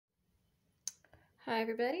Hi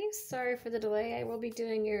everybody, sorry for the delay. I will be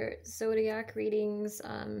doing your zodiac readings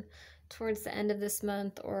towards the end of this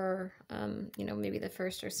month or maybe the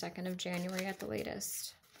 1st or 2nd of January at the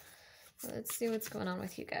latest. Let's see what's going on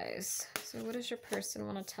with you guys. So what does your person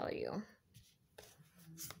want to tell you?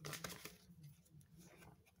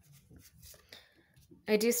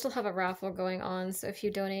 I do still have a raffle going on, so if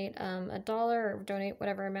you donate $1 or donate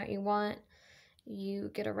whatever amount you want, you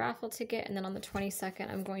get a raffle ticket, and then on the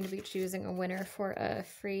 22nd, I'm going to be choosing a winner for a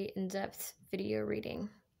free in-depth video reading.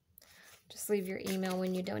 Just leave your email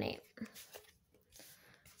when you donate.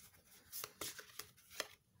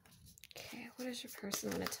 Okay, what does your person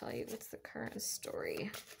want to tell you? What's the current story?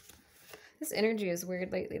 This energy is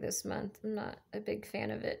weird lately this month. I'm not a big fan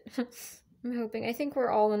of it. I think we're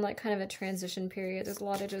all in like kind of a transition period. There's a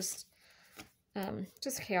lot of just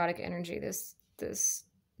chaotic energy this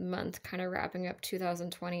month, kind of wrapping up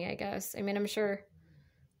 2020, I guess. I mean, I'm sure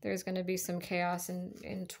there's going to be some chaos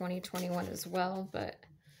in 2021 as well, but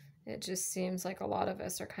it just seems like a lot of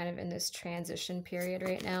us are kind of in this transition period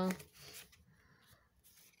right now.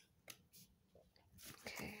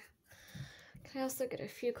 Okay. Can I also get a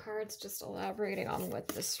few cards just elaborating on what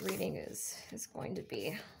this reading is going to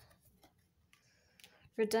be?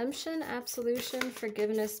 Redemption, absolution,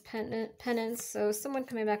 forgiveness, penance. So someone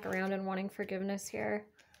coming back around and wanting forgiveness here.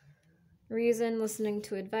 Reason, listening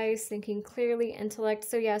to advice, thinking clearly, intellect.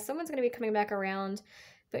 So yeah, someone's going to be coming back around,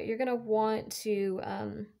 but you're going to want to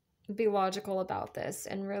be logical about this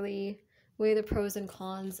and really weigh the pros and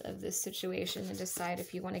cons of this situation and decide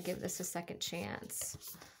if you want to give this a second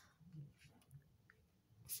chance.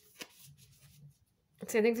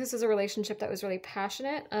 So I think this is a relationship that was really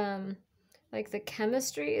passionate. Like the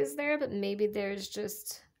chemistry is there, but maybe there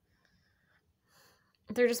just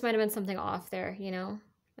might have been something off there, you know?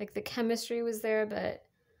 Like the chemistry was there, but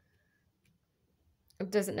it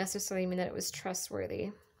doesn't necessarily mean that it was trustworthy.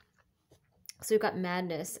 So we've got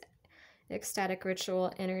madness, ecstatic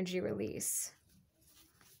ritual, energy release.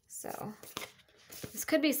 So this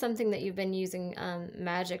could be something that you've been using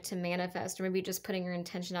magic to manifest, or maybe just putting your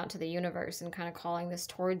intention out to the universe and kind of calling this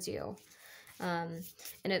towards you. And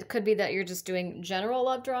it could be that you're just doing general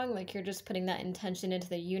love drawing, like you're just putting that intention into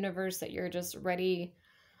the universe, that you're just ready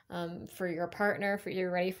for your partner,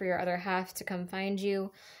 you're ready for your other half to come find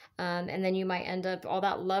you. And then you might end up, all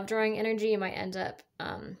that love drawing energy, you might end up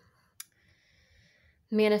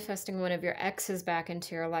manifesting one of your exes back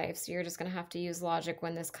into your life. So you're just going to have to use logic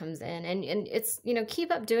when this comes in. And it's,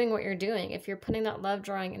 keep up doing what you're doing. If you're putting that love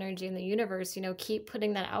drawing energy in the universe, keep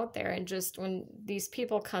putting that out there. And just when these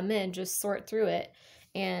people come in, just sort through it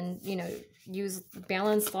and, use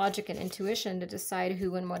balanced logic and intuition to decide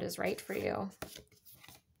who and what is right for you.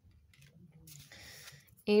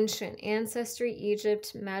 Ancient ancestry,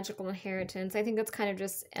 Egypt, magical inheritance. I think that's kind of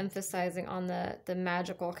just emphasizing on the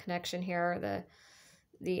magical connection here, or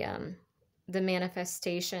the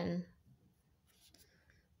manifestation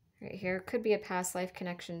right here. Could be a past life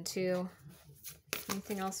connection too.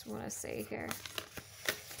 Anything else we want to say here?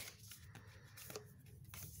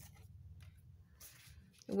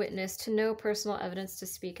 Witness, to know personal evidence to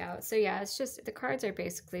speak out. So yeah, it's just, the cards are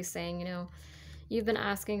basically saying, you've been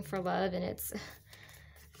asking for love, and it's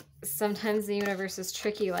sometimes the universe is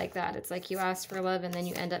tricky like that. It's like you ask for love and then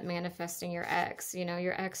you end up manifesting your ex.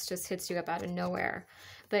 Your ex just hits you up out of nowhere.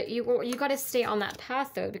 But you got to stay on that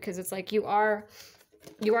path though, because it's like you are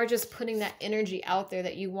just putting that energy out there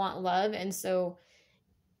that you want love. And so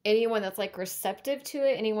anyone that's like receptive to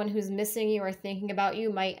it, anyone who's missing you or thinking about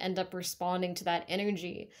you, might end up responding to that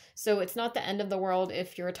energy. So it's not the end of the world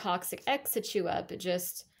if your toxic ex hits you up. It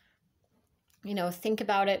just, think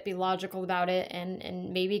about it, be logical about it,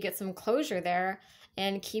 and maybe get some closure there,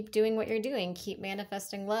 and keep doing what you're doing. Keep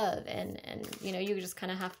manifesting love. And you just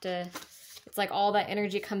kind of have to, it's like all that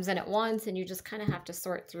energy comes in at once, and you just kind of have to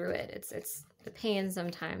sort through it. It's the pain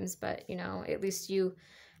sometimes, but, at least you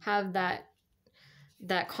have that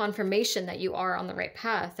confirmation that you are on the right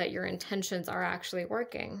path, that your intentions are actually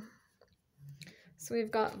working. So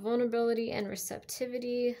we've got vulnerability and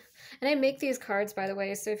receptivity. And I make these cards, by the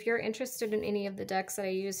way, so if you're interested in any of the decks that I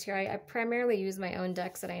use here, I primarily use my own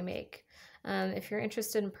decks that I make. If you're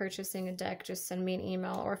interested in purchasing a deck, just send me an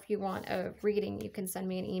email. Or if you want a reading, you can send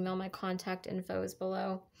me an email. My contact info is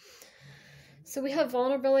below. So we have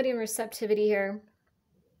vulnerability and receptivity here.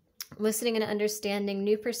 Listening and understanding,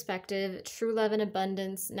 new perspective, true love and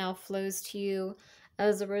abundance now flows to you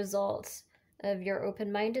as a result of your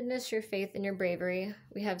open-mindedness, your faith, and your bravery.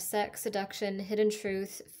 We have sex, seduction, hidden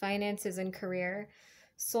truth, finances and career,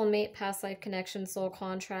 soulmate, past life connection, soul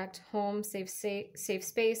contract, home, safe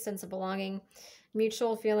space, sense of belonging,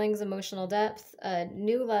 mutual feelings, emotional depth,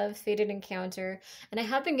 new love, fated encounter. And I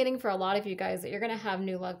have been getting for a lot of you guys that you're going to have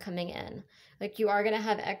new love coming in. Like you are going to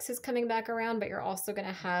have exes coming back around, but you're also going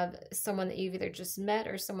to have someone that you've either just met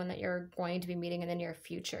or someone that you're going to be meeting in the near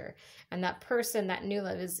future. And that person, that new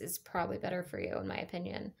love is probably better for you, in my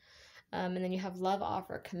opinion. And then you have love,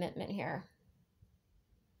 offer, commitment here.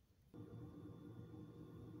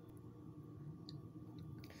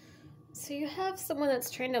 So you have someone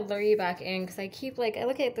that's trying to lure you back in, because I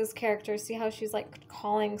look at this character, see how she's like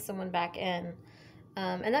calling someone back in.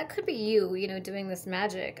 And that could be you, doing this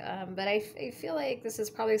magic. But I feel like this is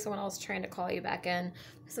probably someone else trying to call you back in.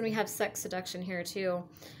 So we have sex seduction here too.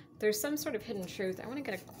 There's some sort of hidden truth. I want to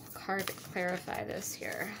get a card to clarify this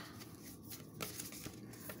here.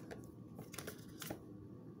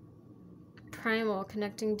 Primal,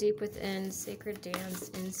 connecting deep within, sacred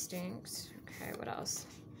dance, instinct. Okay, what else?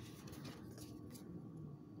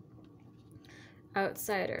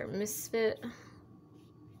 Outsider, misfit,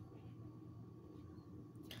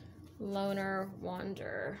 loner,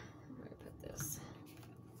 wander. Where do I put this?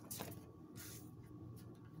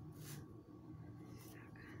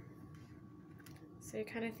 So I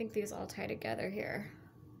kind of think these all tie together here.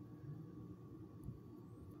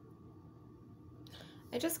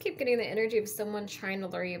 I just keep getting the energy of someone trying to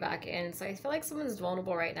lure you back in. So I feel like someone's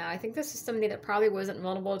vulnerable right now. I think this is somebody that probably wasn't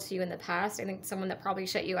vulnerable to you in the past. I think someone that probably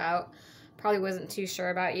shut you out, probably wasn't too sure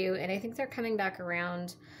about you. And I think they're coming back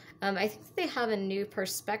around. I think that they have a new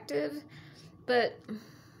perspective, but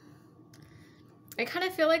I kind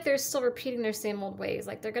of feel like they're still repeating their same old ways.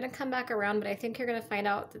 Like they're going to come back around, but I think you're going to find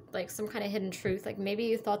out that, like some kind of hidden truth. Like maybe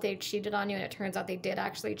you thought they cheated on you and it turns out they did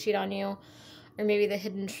actually cheat on you. Or maybe the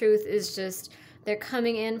hidden truth is just they're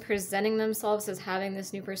coming in, presenting themselves as having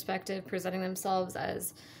this new perspective, presenting themselves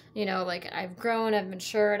as, like I've grown, I've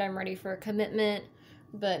matured, I'm ready for a commitment.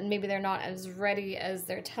 But maybe they're not as ready as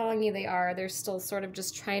they're telling you they are. They're still sort of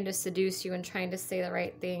just trying to seduce you and trying to say the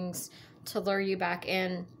right things to lure you back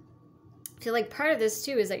in. I feel like part of this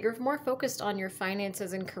too is that you're more focused on your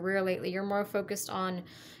finances and career lately. You're more focused on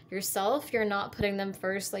yourself. You're not putting them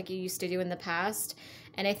first like you used to do in the past.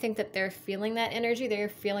 And I think that they're feeling that energy. They're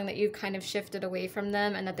feeling that you've kind of shifted away from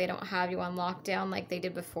them and that they don't have you on lockdown like they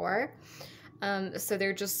did before. So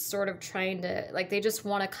they're just sort of trying to, like, they just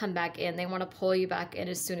want to come back in. They want to pull you back in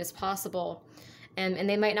as soon as possible. And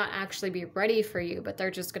they might not actually be ready for you, but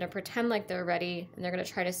they're just going to pretend like they're ready and they're going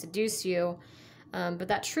to try to seduce you. But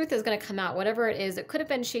that truth is going to come out, whatever it is. It could have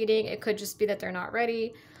been cheating. It could just be that they're not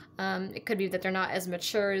ready. It could be that they're not as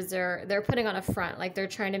mature as they're putting on a front. Like they're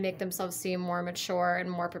trying to make themselves seem more mature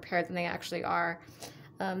and more prepared than they actually are.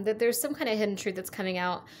 That there's some kind of hidden truth that's coming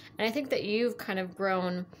out. And I think that you've kind of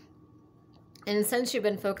grown. And since you've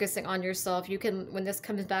been focusing on yourself, you can, when this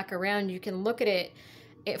comes back around, you can look at it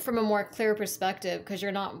from a more clear perspective because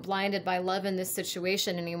you're not blinded by love in this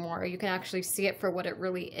situation anymore. You can actually see it for what it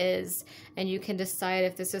really is, and you can decide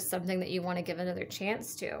if this is something that you want to give another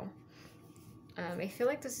chance to. I feel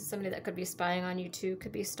like this is somebody that could be spying on you too,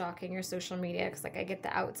 could be stalking your social media, because like I get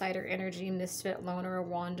the outsider energy, misfit, loner,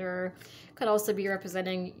 wanderer. Could also be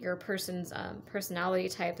representing your person's personality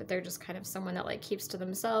type, that they're just kind of someone that like keeps to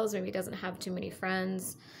themselves, maybe doesn't have too many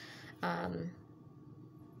friends.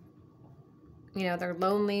 They're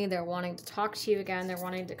lonely, they're wanting to talk to you again, they're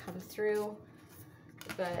wanting to come through.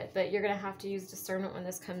 But you're going to have to use discernment when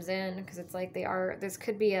this comes in, because it's like this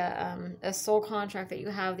could be a soul contract that you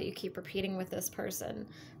have that you keep repeating with this person.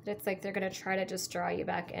 But it's like they're going to try to just draw you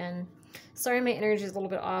back in. Sorry, my energy is a little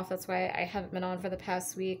bit off. That's why I haven't been on for the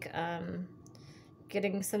past week.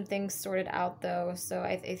 Getting some things sorted out, though. So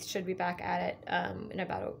I should be back at it in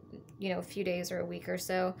about a few days or a week or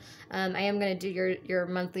so. I am going to do your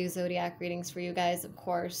monthly zodiac readings for you guys, of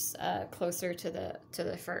course, closer to the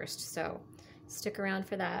 1st. So stick around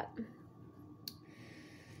for that.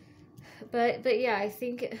 But yeah, I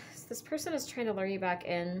think this person is trying to lure you back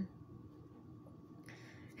in.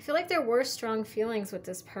 I feel like there were strong feelings with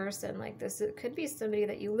this person. Like this, it could be somebody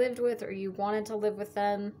that you lived with or you wanted to live with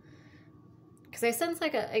them. Because I sense I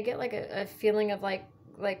get like a feeling of like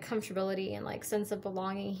comfortability and like sense of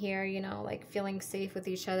belonging here, like feeling safe with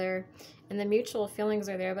each other, and the mutual feelings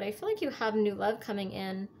are there. But I feel like you have new love coming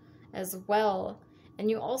in as well. And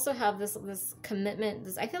you also have this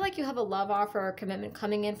commitment. I feel like you have a love offer or commitment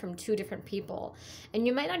coming in from 2 different people. And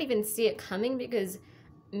you might not even see it coming because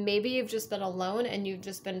maybe you've just been alone and you've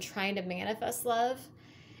just been trying to manifest love.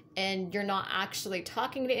 And you're not actually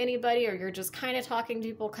talking to anybody, or you're just kind of talking to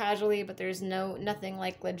people casually, but there's nothing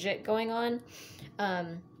like legit going on.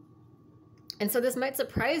 And so this might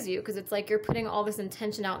surprise you because it's like you're putting all this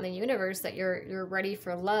intention out in the universe that you're ready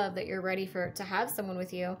for love, that you're ready to have someone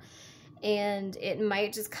with you. and it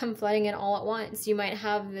might just come flooding in all at once. You might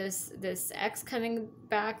have this ex coming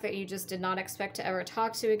back that you just did not expect to ever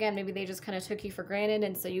talk to again. Maybe they just kind of took you for granted,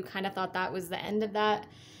 and so you kind of thought that was the end of that.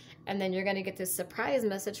 And then you're going to get this surprise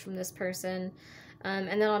message from this person.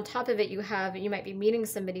 And then on top of it, you might be meeting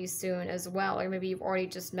somebody soon as well, or maybe you've already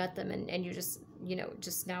just met them and you just,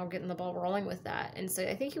 just now getting the ball rolling with that. And so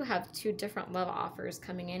I think you have 2 different love offers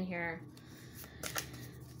coming in here.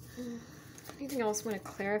 Anything else I want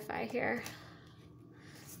to clarify here?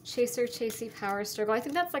 Chaser, chasey, power struggle. I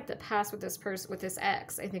think that's like the past with this person, with this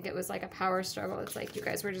ex. I think it was like a power struggle. It's like you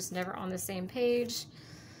guys were just never on the same page.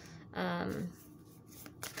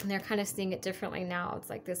 And they're kind of seeing it differently now.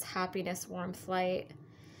 It's like this happiness, warmth, light.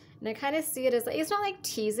 And I kind of see it as like, it's not like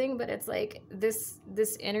teasing, but it's like this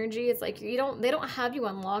energy. It's like they don't have you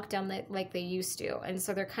on lockdown like they used to. And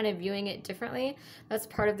so they're kind of viewing it differently. That's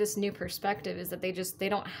part of this new perspective, is that they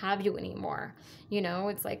don't have you anymore.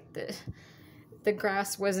 It's like the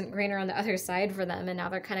grass wasn't greener on the other side for them. And now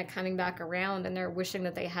they're kind of coming back around, and they're wishing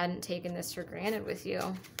that they hadn't taken this for granted with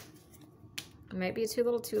you. It might be too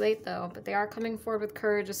little too late though, but they are coming forward with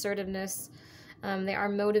courage, assertiveness. They are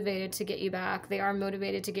motivated to get you back. They are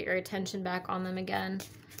motivated to get your attention back on them again.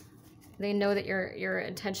 They know that your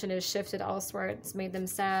attention is shifted elsewhere. It's made them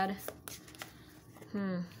sad.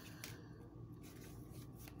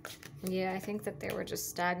 Yeah, I think that they were just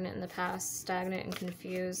stagnant in the past, stagnant and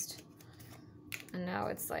confused. And now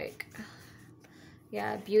it's like,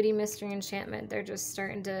 yeah, beauty, mystery, enchantment. They're just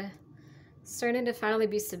starting to finally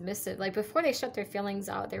be submissive. Like before they shut their feelings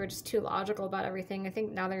out, they were just too logical about everything. I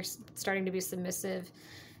think now they're starting to be submissive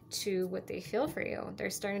to what they feel for you. They're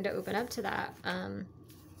starting to open up to that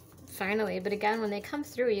finally. But again, when they come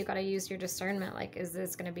through, you got to use your discernment. Like, is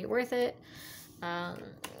this going to be worth it?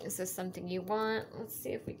 Is this something you want? Let's see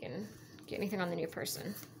if we can get anything on the new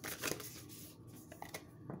person.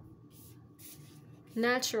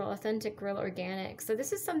 Natural, authentic, real, organic. So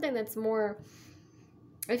this is something that's more,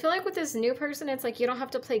 I feel like with this new person, it's like you don't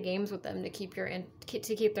have to play games with them to keep their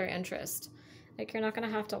interest. Like, you're not going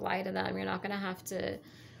to have to lie to them. You're not going to have to,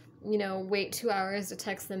 wait 2 hours to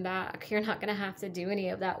text them back. You're not going to have to do any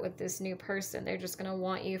of that with this new person. They're just going to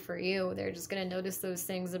want you for you. They're just going to notice those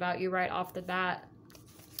things about you right off the bat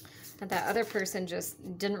that other person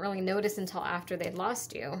just didn't really notice until after they'd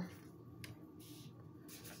lost you.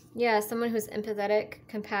 Yeah, someone who's empathetic,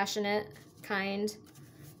 compassionate, kind.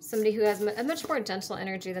 Somebody who has a much more gentle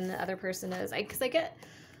energy than the other person is. Because I get,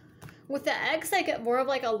 with the ex, I get more of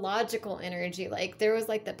like a logical energy. Like there was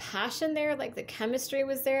like the passion there, like the chemistry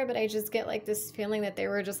was there, but I just get like this feeling that they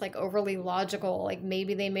were just like overly logical. Like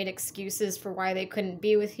maybe they made excuses for why they couldn't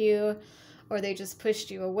be with you, or they just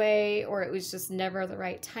pushed you away, or it was just never the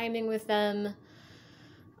right timing with them.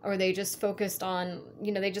 Or they just focused on,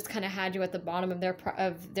 they just kind of had you at the bottom of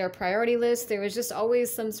their priority list. There was just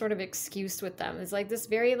always some sort of excuse with them. It's like this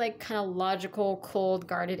very like kind of logical, cold,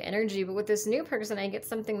 guarded energy. But with this new person, I get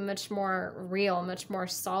something much more real, much more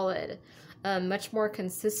solid, much more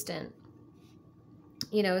consistent.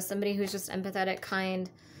 Somebody who's just empathetic, kind,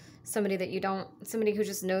 somebody who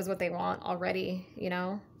just knows what they want already,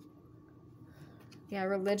 Yeah,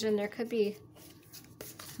 religion, there could be,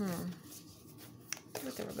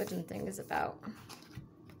 what the religion thing is about.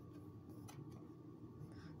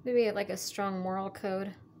 Maybe like a strong moral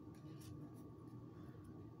code.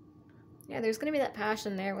 Yeah, there's going to be that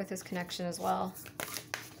passion there with this connection as well.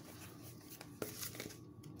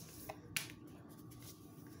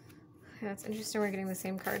 Yeah, it's interesting we're getting the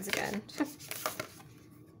same cards again.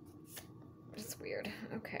 It's weird.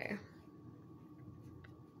 Okay.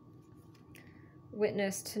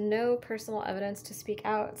 Witness, to know personal evidence, to speak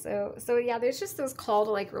out. So yeah, there's just this call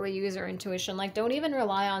to like really use your intuition. Like, don't even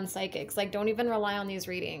rely on psychics. Like, don't even rely on these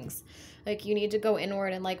readings. Like, you need to go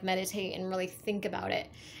inward and like meditate and really think about it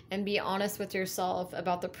and be honest with yourself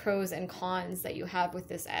about the pros and cons that you have with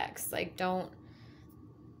this ex. Like, don't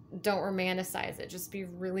romanticize it. Just be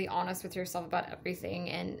really honest with yourself about everything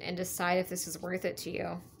and decide if this is worth it to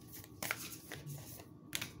you.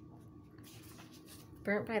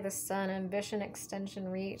 Burnt by the sun, ambition, extension,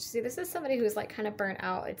 reach. See, this is somebody who's like kind of burnt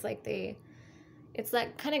out. It's like it's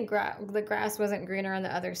that kind of the grass wasn't greener on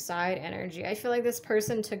the other side energy. I feel like this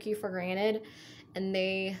person took you for granted, and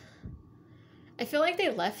I feel like they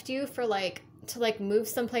left you for like, to like move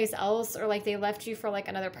someplace else, or like they left you for like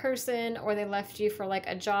another person, or they left you for like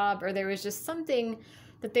a job, or there was just something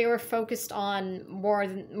that they were focused on more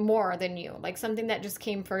than you, like something that just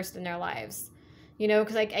came first in their lives.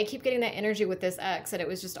 Because I keep getting that energy with this ex, and it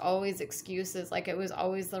was just always excuses. Like, it was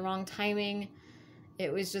always the wrong timing.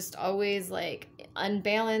 It was just always, like,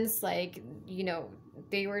 unbalanced. Like,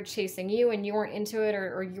 they were chasing you and you weren't into it,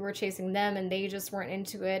 or you were chasing them and they just weren't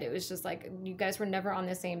into it. It was just like you guys were never on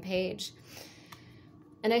the same page.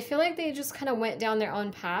 And I feel like they just kind of went down their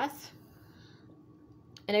own path.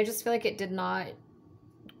 And I just feel like it did not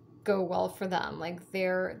go well for them. Like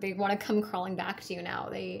they want to come crawling back to you now.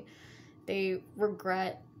 They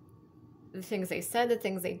regret the things they said, the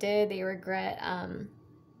things they did. They regret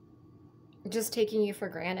just taking you for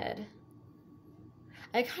granted.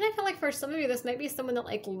 I kind of feel like for some of you, this might be someone that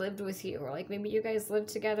like lived with you, or like maybe you guys lived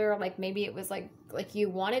together, or like maybe it was like you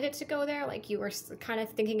wanted it to go there, like you were kind of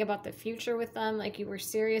thinking about the future with them, like you were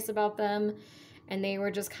serious about them, and they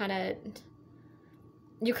were just kind of,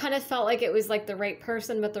 you kind of felt like it was like the right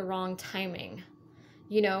person but the wrong timing,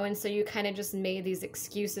 you know, and so you kind of just made these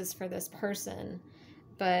excuses for this person.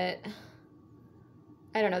 But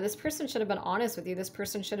I don't know, this person should have been honest with you. This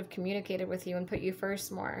person should have communicated with you and put you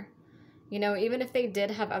first more. You know, even if they did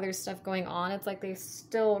have other stuff going on, it's like they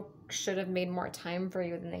still should have made more time for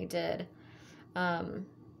you than they did. And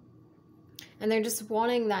they're just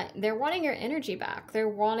wanting that, they're wanting your energy back. They're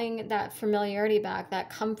wanting that familiarity back, that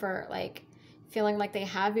comfort, like feeling like they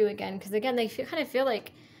have you again. Because again, they kind of feel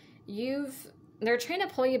like they're trying to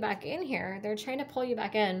pull you back in here. They're trying to pull you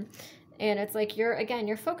back in. And it's like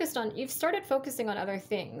you're focused on, you've started focusing on other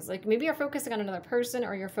things. Like maybe you're focusing on another person,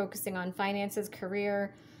 or you're focusing on finances,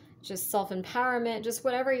 career, just self-empowerment, just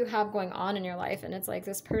whatever you have going on in your life. And it's like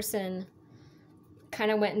this person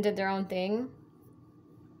kind of went and did their own thing.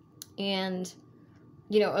 And,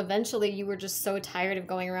 you know, eventually you were just so tired of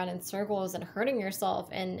going around in circles and hurting yourself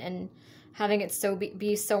and having it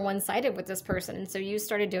be so one-sided with this person. And so you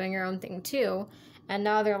started doing your own thing too. And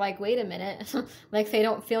now they're like, wait a minute, like they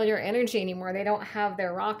don't feel your energy anymore. They don't have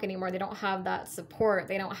their rock anymore. They don't have that support.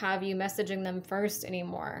 They don't have you messaging them first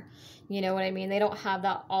anymore. You know what I mean? They don't have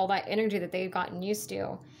all that energy that they've gotten used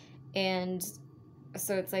to. And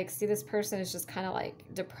so it's like, see, this person is just kind of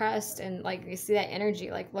like depressed, and like you see that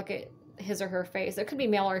energy, like look at his or her face. It could be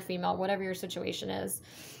male or female, whatever your situation is.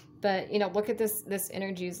 But, you know, look at this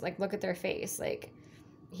energy, like look at their face. Like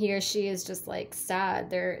he or she is just like sad.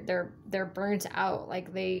 They're burnt out.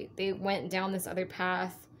 Like they went down this other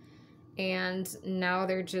path, and now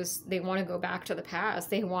they want to go back to the past.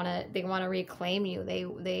 They want to reclaim you.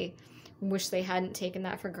 They wish they hadn't taken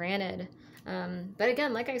that for granted. But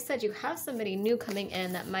again, like I said, you have somebody new coming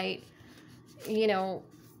in that might, you know,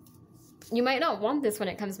 you might not want this when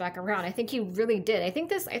it comes back around. I think you really did. I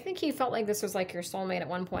think you felt like this was like your soulmate at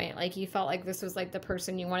one point. Like you felt like this was like the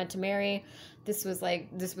person you wanted to marry. This was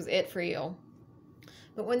it for you.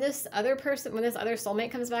 But when this other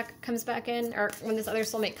soulmate comes back in, or when this other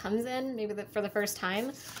soulmate comes in, maybe for the first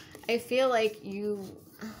time, I feel like you're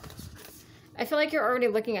already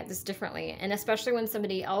looking at this differently. And especially when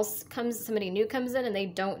somebody new comes in and they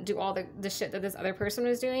don't do all the shit that this other person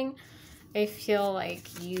was doing, I feel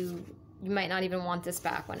like you might not even want this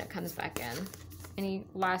back when it comes back in. Any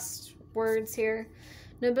last words here?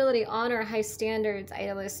 Nobility, honor, high standards,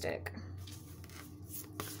 idealistic.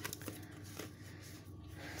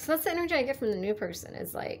 So that's the energy I get from the new person,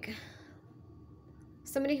 is like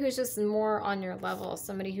somebody who's just more on your level,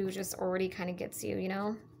 somebody who just already kind of gets you, you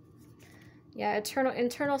know? Yeah,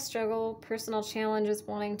 internal struggle, personal challenges,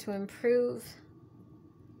 wanting to improve.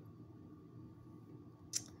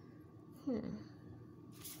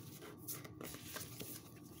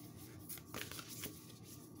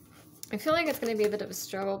 I feel like it's going to be a bit of a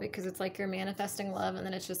struggle, because it's like you're manifesting love and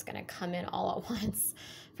then it's just going to come in all at once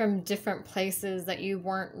from different places that you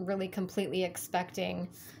weren't really completely expecting.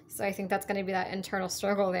 So I think that's going to be that internal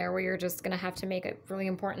struggle there, where you're just going to have to make a really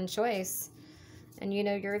important choice. And you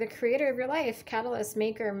know, you're the creator of your life, catalyst,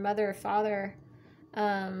 maker, mother, father. You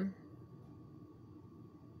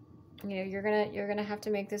know, you're gonna have to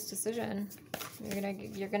make this decision.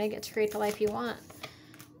 You're gonna get to create the life you want.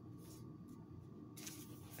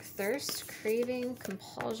 Thirst, craving,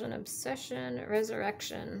 compulsion, obsession,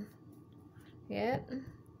 resurrection. Yep.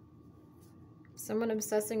 Someone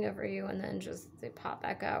obsessing over you, and then just they pop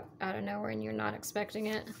back out of nowhere and you're not expecting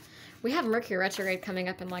it. We have Mercury retrograde coming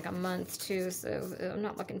up in like a month too, so I'm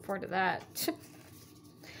not looking forward to that.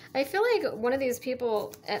 I feel like one of these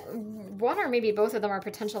people, one or maybe both of them, are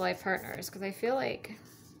potential life partners, because I feel like,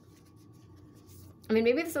 I mean,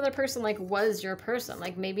 maybe this other person like was your person.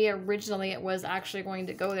 Like maybe originally it was actually going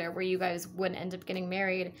to go there where you guys would end up getting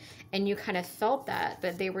married, and you kind of felt that,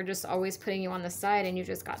 but they were just always putting you on the side and you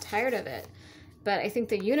just got tired of it. But I think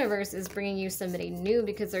the universe is bringing you somebody new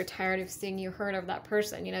because they're tired of seeing you hurt of that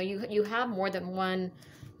person. You know, you have more than one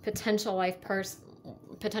potential life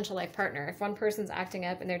potential life partner. If one person's acting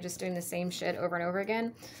up and they're just doing the same shit over and over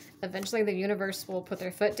again, eventually the universe will put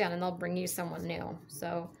their foot down and they'll bring you someone new.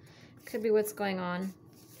 So could be what's going on.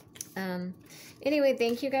 Anyway,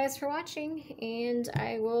 thank you guys for watching, and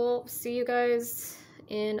I will see you guys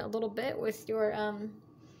in a little bit with your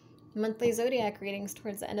monthly zodiac readings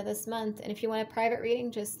towards the end of this month. And if you want a private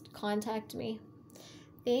reading, just contact me.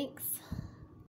 Thanks.